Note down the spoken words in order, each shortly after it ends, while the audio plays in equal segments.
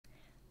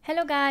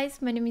Hello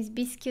guys, my name is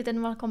Bisscute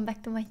and welcome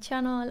back to my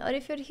channel, or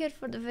if you're here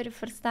for the very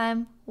first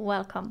time,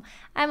 welcome.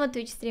 I'm a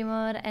Twitch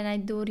streamer and I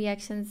do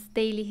reactions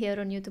daily here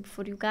on YouTube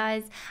for you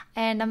guys,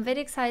 and I'm very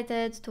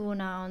excited to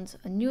announce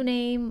a new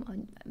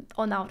name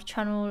on our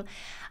channel.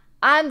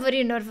 I'm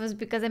very nervous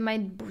because I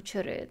might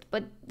butcher it,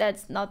 but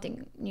that's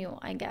nothing new,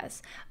 I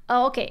guess.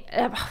 Okay,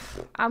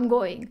 I'm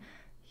going.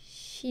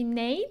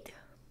 Sinéad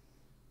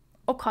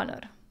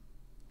O'Connor.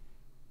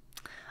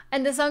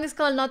 And the song is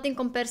called Nothing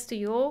Compares to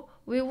You.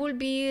 We will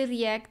be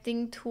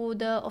reacting to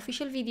the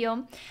official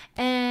video,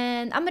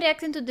 and I'm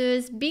reacting to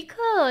this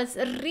because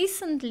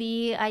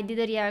recently I did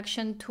a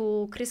reaction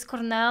to Chris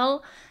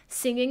Cornell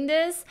singing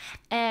this,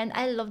 and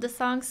I love the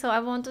song, so I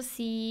want to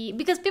see,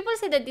 because people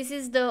say that this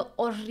is the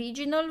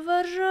original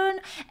version,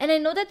 and I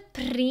know that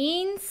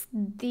Prince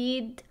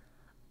did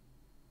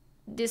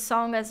this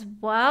song as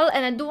well,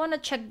 and I do want to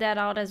check that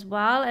out as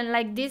well. And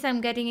like this,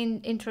 I'm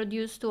getting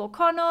introduced to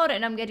O'Connor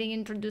and I'm getting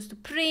introduced to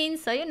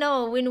Prince, so you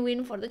know,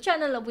 win-win for the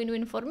channel, a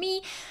win-win for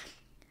me.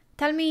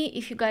 Tell me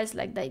if you guys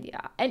like the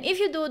idea, and if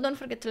you do, don't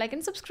forget to like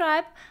and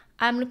subscribe.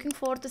 I'm looking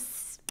forward to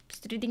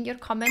reading your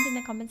comment in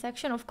the comment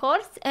section, of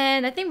course,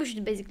 and I think we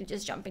should basically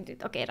just jump into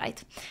it. Okay,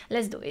 right,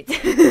 let's do it.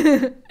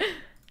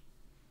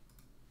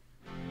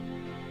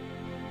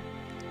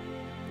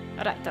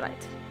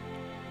 Right.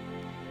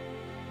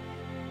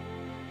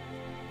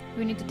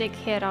 We need to take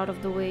hair out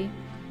of the way.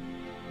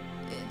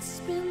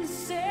 It's been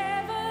 7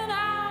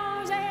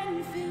 hours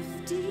and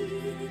 50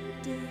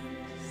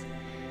 days.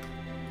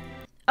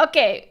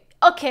 Okay,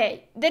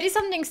 there is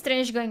something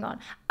strange going on.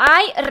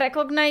 I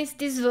recognize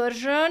this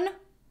version,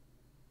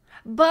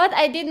 but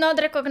I did not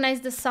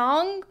recognize the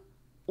song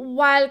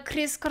while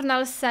Chris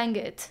Cornell sang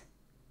it.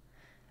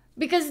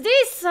 Because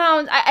this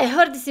sound, I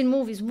heard this in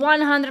movies,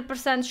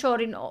 100% sure,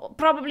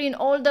 probably in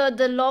all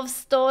the love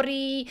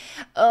story,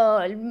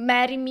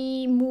 marry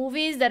me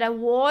movies that I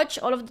watch,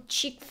 all of the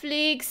chick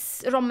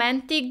flicks,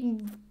 romantic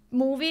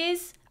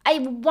movies. I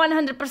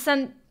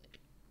 100%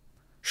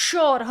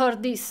 sure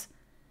heard this,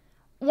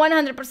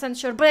 100%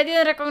 sure, but I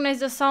didn't recognize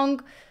the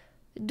song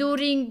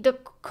during the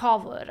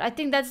cover. I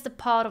think that's the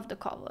part of the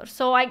cover.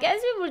 So I guess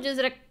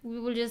we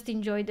will just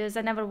enjoy this.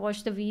 I never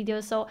watched the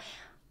video, so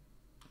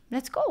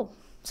let's go.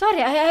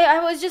 Sorry,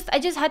 I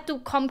just had to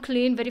come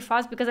clean very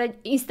fast because I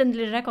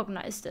instantly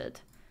recognized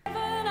it.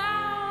 7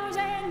 hours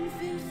and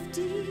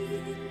 50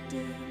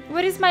 days.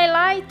 Where is my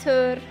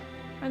lighter?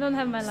 I don't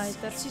have my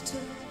lighter. She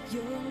took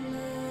your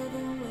love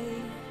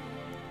away.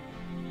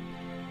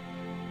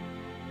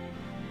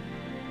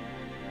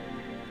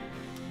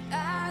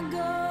 I go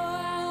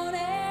out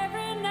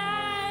every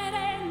night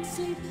and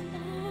sleep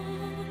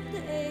all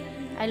day.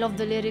 I love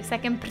the lyrics. I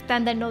can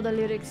pretend I know the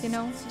lyrics, you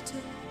know? She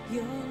took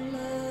your love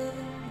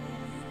away.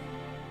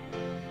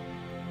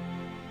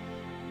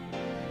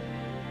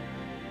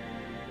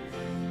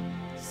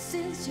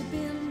 Since you've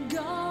been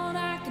gone,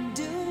 I can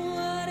do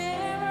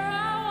whatever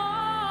I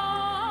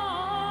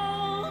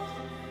want.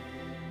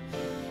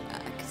 I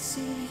can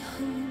see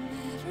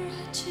whomever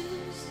I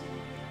choose.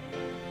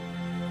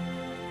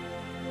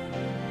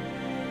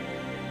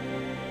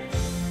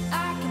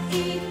 I can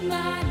eat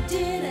my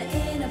dinner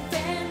in a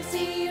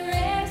fancy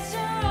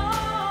restaurant,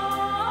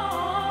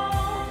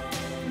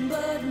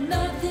 but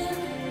nothing,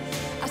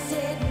 I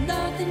said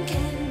nothing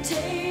can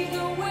take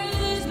away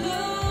this blues.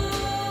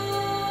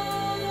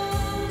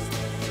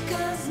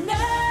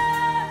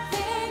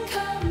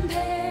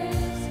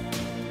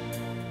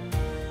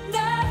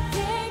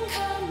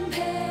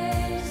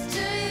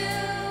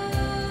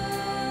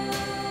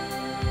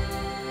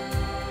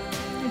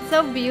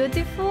 So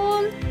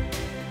beautiful.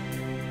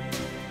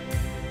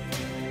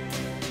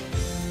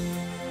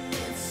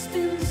 It's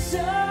been so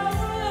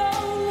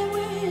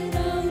lonely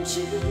without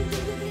you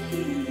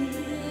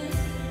here,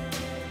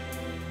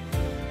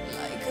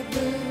 like a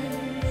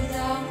bird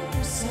without a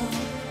song.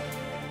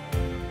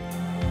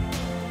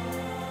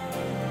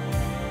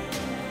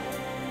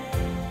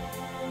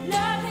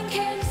 Nothing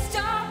can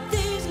stop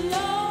these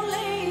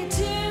lonely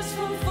tears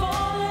from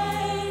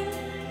falling.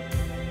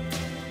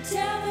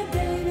 Tell me,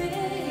 baby,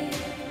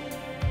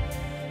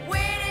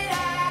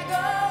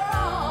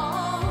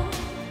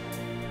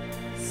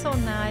 So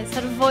nice.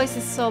 Her voice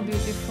is so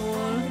beautiful.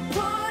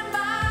 put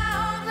my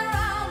arms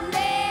around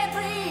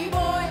every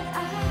boy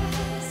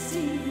I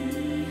see.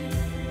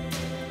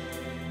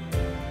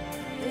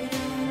 They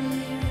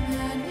only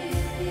remind me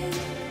of you.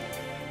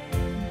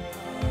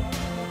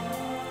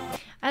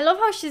 I love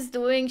how she's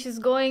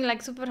going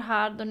like super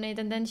hard on it,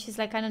 and then she's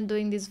like kind of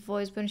doing this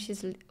voice when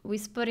she's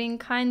whispering,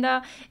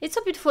 kinda. It's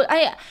so beautiful.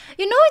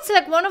 You know, it's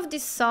like one of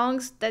these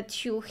songs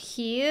that you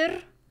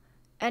hear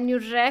and you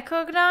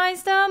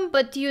recognize them,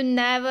 but you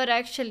never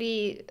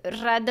actually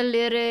read the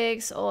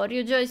lyrics, or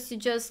you just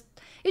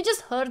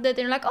heard it and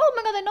you're like, oh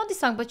my god, I know this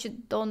song, but you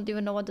don't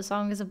even know what the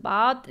song is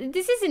about.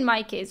 This is in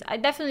my case. I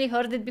definitely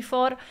heard it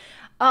before.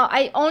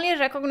 I only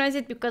recognize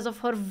it because of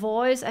her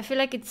voice. I feel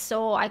like it's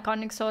so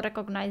iconic, so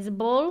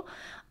recognizable.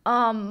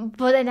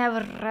 But I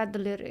never read the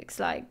lyrics.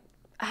 Like,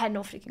 I had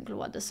no freaking clue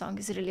what the song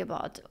is really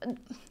about,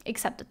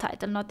 except the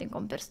title. Nothing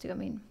compares to you. I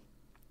mean,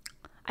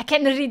 I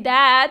can read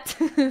that.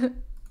 I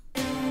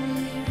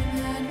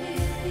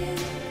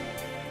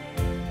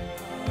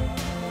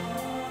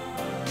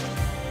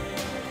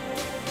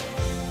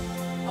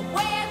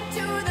went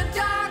to the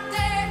doctor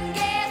and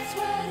guess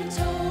what he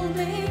told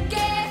me?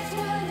 Guess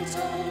what he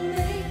told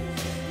me?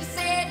 He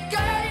said,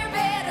 girl, you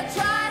better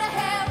try to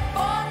have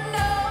fun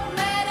no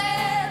matter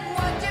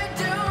what you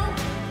do.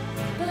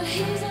 But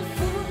he's a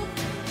fool,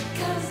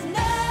 'cause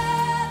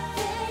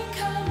nothing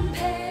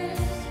compares.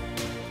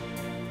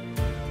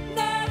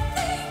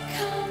 Nothing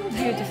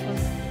compares Beautiful.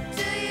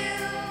 to you.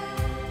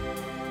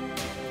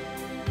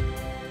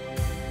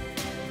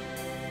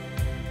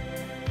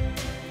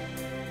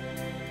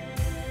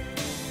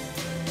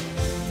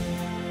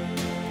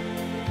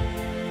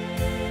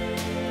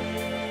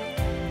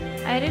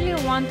 I really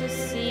want to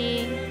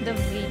see the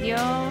video.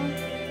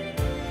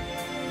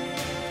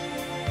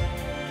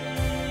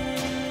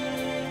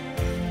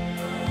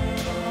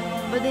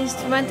 But the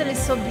instrumental is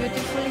so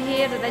beautiful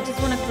here that I just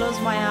want to close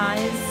my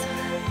eyes.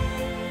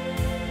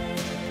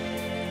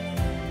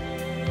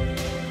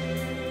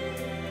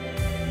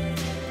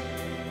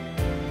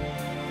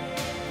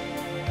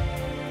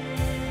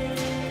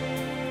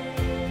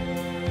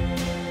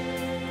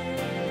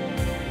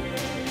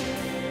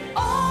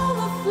 All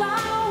the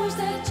flowers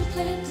that you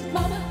planted,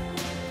 Mama,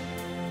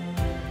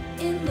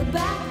 in the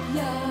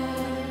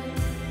backyard,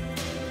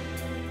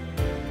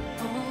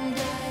 all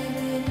died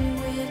when you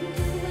went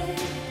away.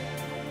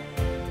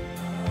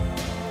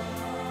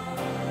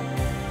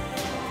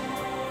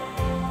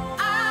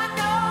 I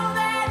know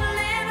that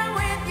living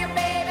with your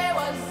baby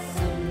was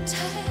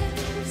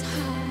sometimes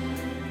hard,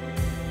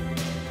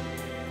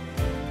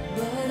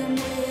 but I'm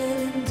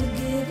willing to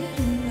give it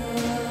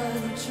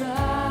another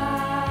try.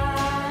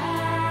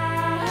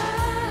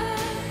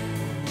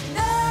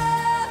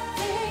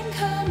 Nothing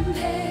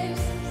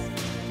compares.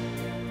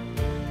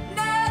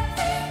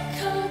 Nothing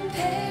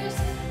compares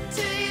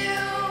to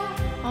you.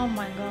 Oh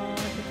my god.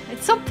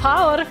 It's so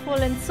powerful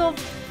and so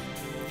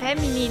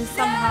feminine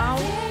somehow.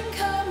 Nothing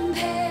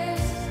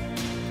compares.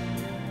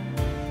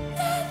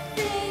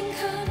 Nothing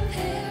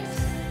compares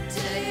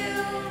to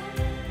you.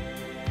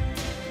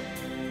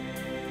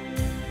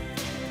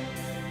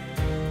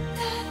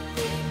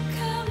 Nothing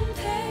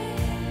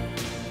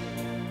compares.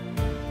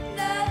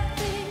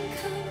 Nothing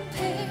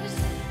compares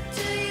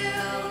to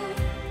you.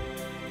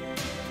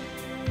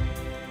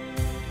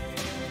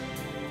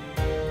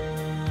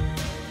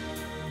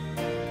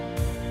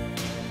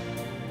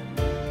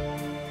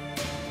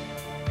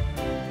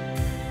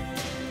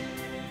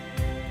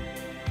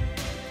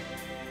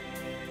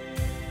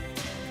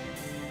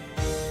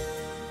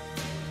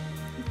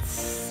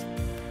 It's...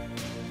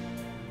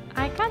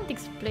 I can't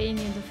explain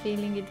you the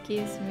feeling it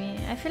gives me.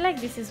 I feel like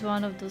this is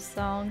one of those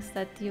songs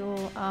that you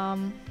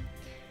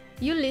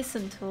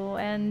listen to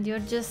and you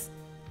just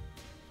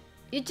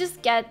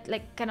get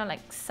like kind of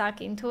like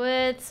sucked into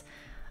it.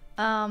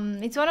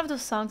 It's one of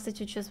those songs that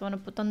you just want to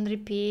put on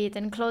repeat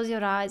and close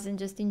your eyes and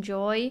just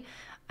enjoy.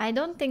 I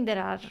don't think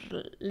there are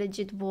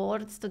legit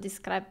words to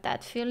describe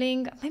that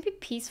feeling. Maybe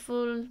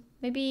peaceful,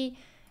 maybe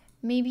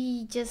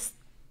just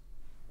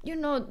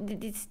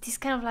this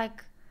kind of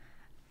like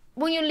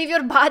when you leave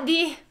your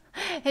body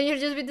and you're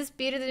just with the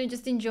spirit and you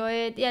just enjoy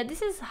it. Yeah,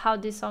 this is how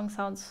this song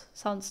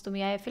sounds to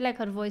me. I feel like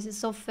her voice is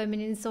so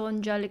feminine, so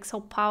angelic,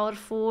 so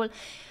powerful.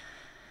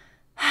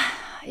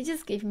 It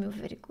just gave me a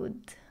very,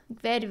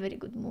 very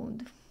good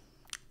mood.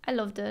 I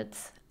loved it.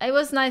 It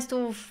was nice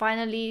to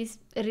finally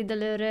read the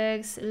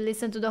lyrics,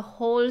 listen to the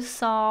whole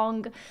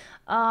song.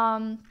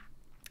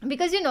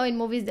 Because in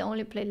movies they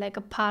only play like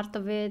a part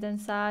of it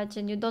and such,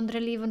 and you don't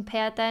really even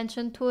pay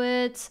attention to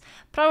it.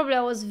 Probably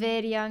I was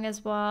very young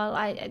as well.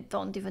 I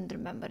don't even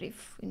remember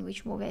if in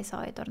which movie I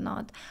saw it or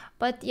not.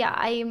 But yeah,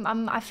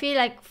 I feel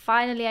like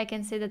finally I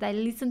can say that I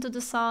listened to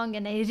the song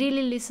and I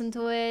really listened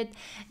to it.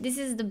 This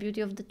is the beauty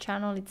of the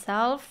channel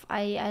itself.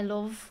 I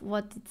love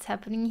what is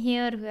happening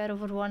here. We are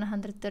over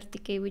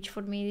 130k, which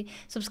for me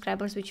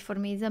subscribers, which for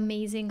me is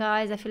amazing,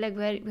 guys. I feel like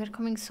we're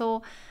coming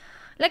so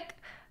like.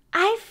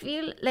 I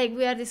feel like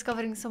we are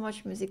discovering so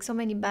much music, so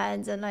many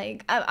bands, and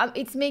like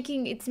it's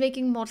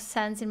making more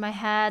sense in my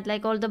head,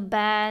 like all the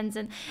bands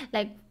and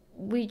like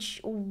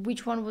which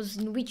one was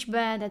in which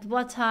band at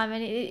what time,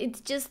 and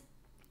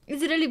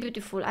it's really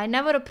beautiful. I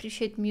never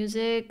appreciate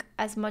music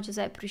as much as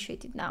I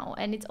appreciate it now,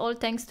 and it's all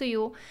thanks to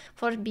you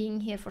for being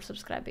here, for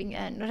subscribing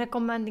and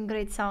recommending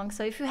great songs.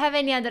 So if you have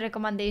any other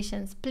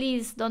recommendations,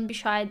 please don't be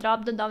shy,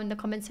 drop them down in the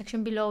comment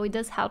section below. It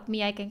does help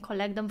me. I can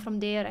collect them from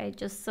there. I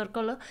just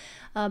circle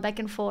back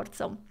and forth,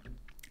 so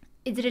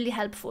it's really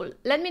helpful.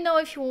 Let me know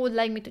if you would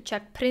like me to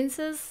check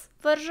Prince's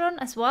version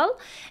as well.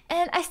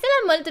 And I still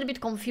am a little bit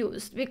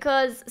confused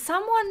because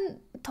someone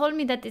told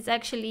me that it's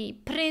actually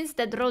Prince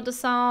that wrote the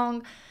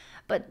song,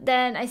 but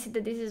then I see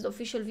that this is the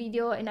official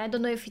video and I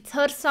don't know if it's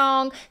her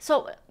song.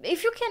 So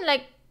if you can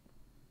like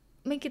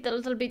make it a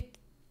little bit,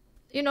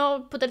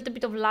 put a little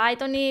bit of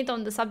light on it,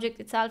 on the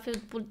subject itself,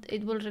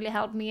 it will really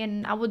help me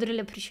and I would really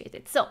appreciate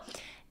it. So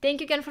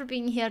Thank you again for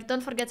being here.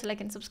 Don't forget to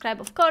like and subscribe,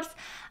 of course.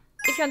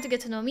 If you want to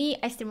get to know me,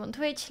 I stream on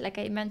Twitch, like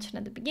I mentioned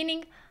at the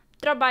beginning.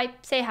 Drop by,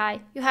 say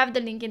hi. You have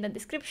the link in the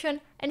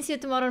description, and see you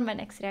tomorrow on my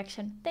next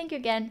reaction. Thank you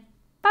again.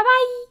 Bye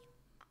bye!